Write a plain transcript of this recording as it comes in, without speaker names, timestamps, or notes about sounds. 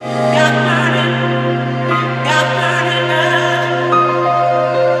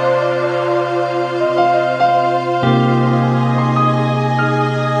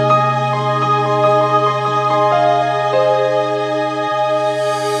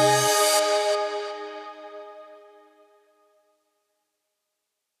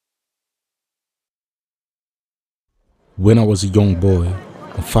When I was a young boy,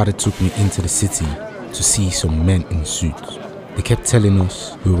 my father took me into the city to see some men in suits. They kept telling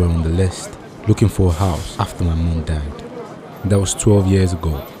us we were on the list, looking for a house after my mom died. That was 12 years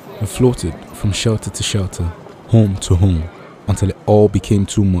ago. We floated from shelter to shelter, home to home, until it all became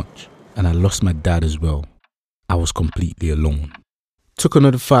too much and I lost my dad as well. I was completely alone. Took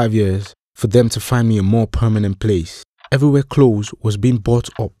another 5 years for them to find me a more permanent place. Everywhere close was being bought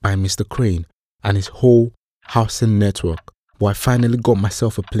up by Mr. Crane and his whole housing network, but I finally got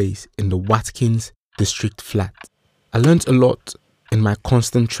myself a place in the Watkins District flat. I learned a lot in my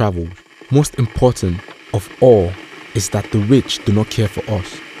constant travel. Most important of all is that the rich do not care for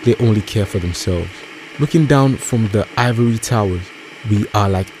us, they only care for themselves. Looking down from the ivory towers, we are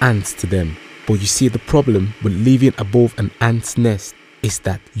like ants to them. But you see, the problem with living above an ant's nest is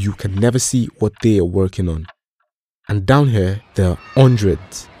that you can never see what they are working on. And down here, there are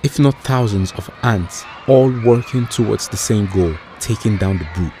hundreds, if not thousands of ants, all working towards the same goal, taking down the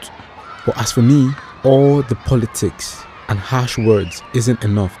brute. But as for me, all the politics and harsh words isn't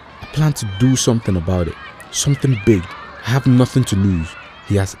enough. I plan to do something about it, something big. I have nothing to lose.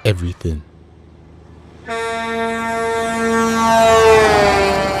 He has everything.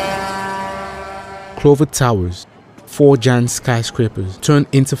 Clover Towers, 4 giant skyscrapers turned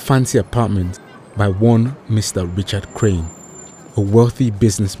into fancy apartments by one Mr. Richard Crane, a wealthy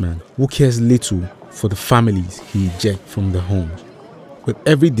businessman who cares little for the families he ejects from their homes. With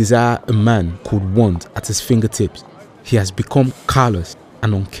every desire a man could want at his fingertips, he has become callous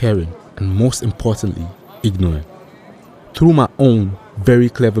and uncaring, and most importantly, ignorant. Through my own very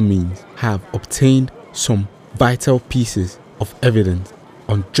clever means, I have obtained some vital pieces of evidence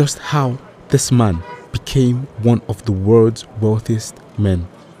on just how this man became one of the world's wealthiest men.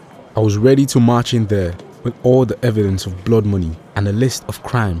 I was ready to march in there with all the evidence of blood money and a list of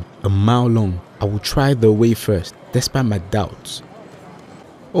crime a mile long. I would try their way first, despite my doubts.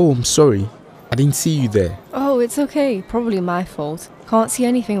 Oh, I'm sorry. I didn't see you there. Oh, it's okay. Probably my fault. Can't see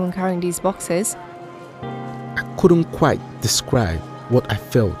anything when carrying these boxes. I couldn't quite describe what I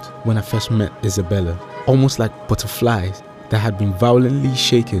felt when I first met Isabella. Almost like butterflies that had been violently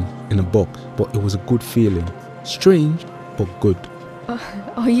shaken in a box, but it was a good feeling. Strange, but good.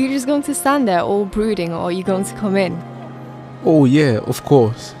 Are you just going to stand there all brooding, or are you going to come in? Oh yeah, of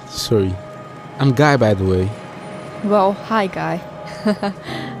course. Sorry. I'm Guy, by the way. Well, hi Guy.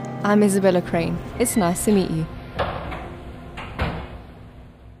 I'm Isabella Crane. It's nice to meet you.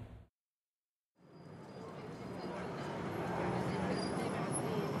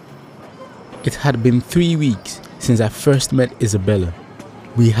 It had been 3 weeks since I first met Isabella.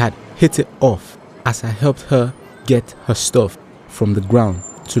 We had hit it off as I helped her get her stuff from the ground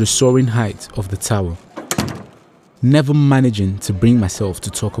to the soaring heights of the tower, never managing to bring myself to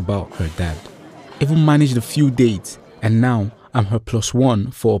talk about her dad. Even managed a few dates, and now I'm her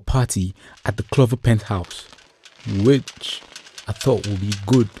 +1 for a party at the Clover Penthouse, which I thought would be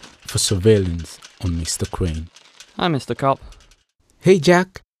good for surveillance on Mr. Crane. Hi, Mr. Cop. Hey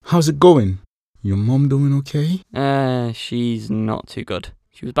Jack, how's it going? Your mom doing okay? She's not too good.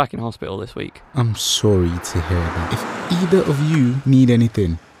 She was back in hospital this week. I'm sorry to hear that. If either of you need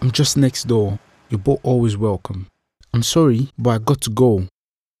anything, I'm just next door. You're both always welcome. I'm sorry, but I got to go.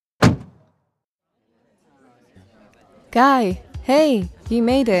 Guy, hey, you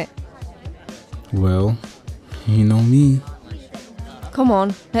made it. Well, you know me. Come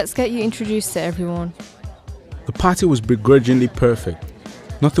on, let's get you introduced to everyone. The party was begrudgingly perfect.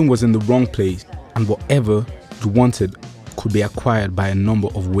 Nothing was in the wrong place, and whatever you wanted could be acquired by a number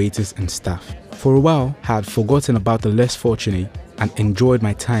of waiters and staff. For a while, I had forgotten about the less fortunate and enjoyed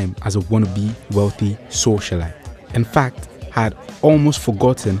my time as a wannabe wealthy socialite. In fact, I had almost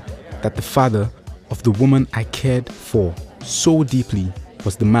forgotten that the father of the woman I cared for so deeply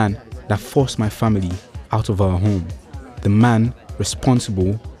was the man that forced my family out of our home, the man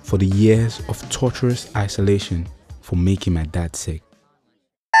responsible for the years of torturous isolation for making my dad sick.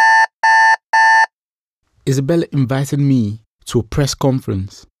 Isabella invited me to a press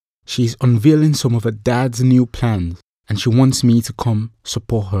conference. She's unveiling some of her dad's new plans and she wants me to come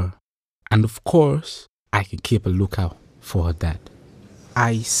support her. And of course, I can keep a lookout for her dad.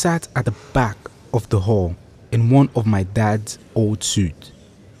 I sat at the back of the hall in one of my dad's old suits.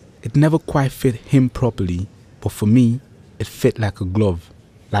 It never quite fit him properly, but for me, it fit like a glove,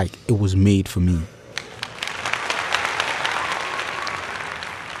 like it was made for me.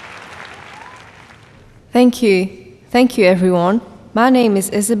 Thank you everyone. My name is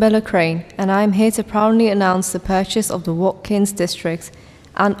Isabella Crane and I am here to proudly announce the purchase of the Watkins District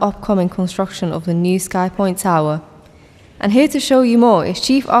and upcoming construction of the new Sky Point Tower. And here to show you more is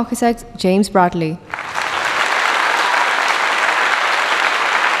Chief Architect James Bradley.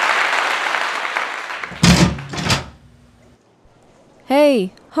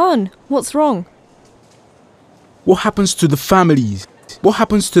 Hey, hon, what's wrong? What happens to the families? What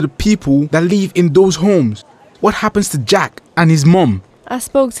happens to the people that live in those homes? What happens to Jack and his mom? I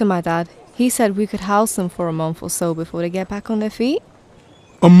spoke to my dad. He said we could house them for a month or so before they get back on their feet.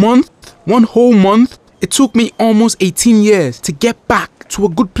 A month? One whole month? It took me almost 18 years to get back to a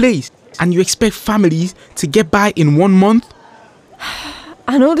good place. And you expect families to get by in 1 month?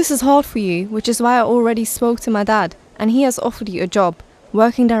 I know this is hard for you, which is why I already spoke to my dad, and he has offered you a job,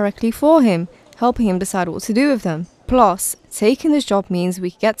 working directly for him, helping him decide what to do with them. Plus, taking this job means we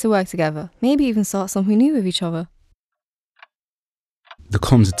get to work together, maybe even start something new with each other. There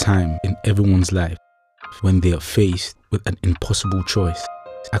comes a time in everyone's life when they are faced with an impossible choice.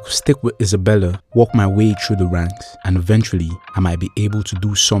 I could stick with Isabella, walk my way through the ranks, and eventually I might be able to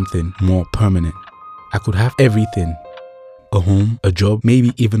do something more permanent. I could have everything: a home, a job,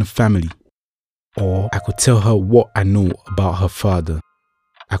 maybe even a family. Or I could tell her what I know about her father.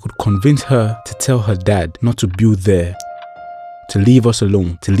 I could convince her to tell her dad not to build there, to leave us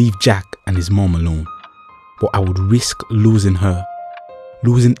alone, to leave Jack and his mom alone. But I would risk losing her,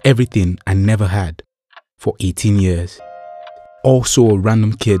 losing everything I never had for 18 years. Also, a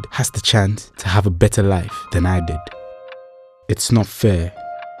random kid has the chance to have a better life than I did. It's not fair.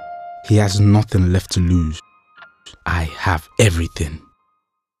 He has nothing left to lose. I have everything.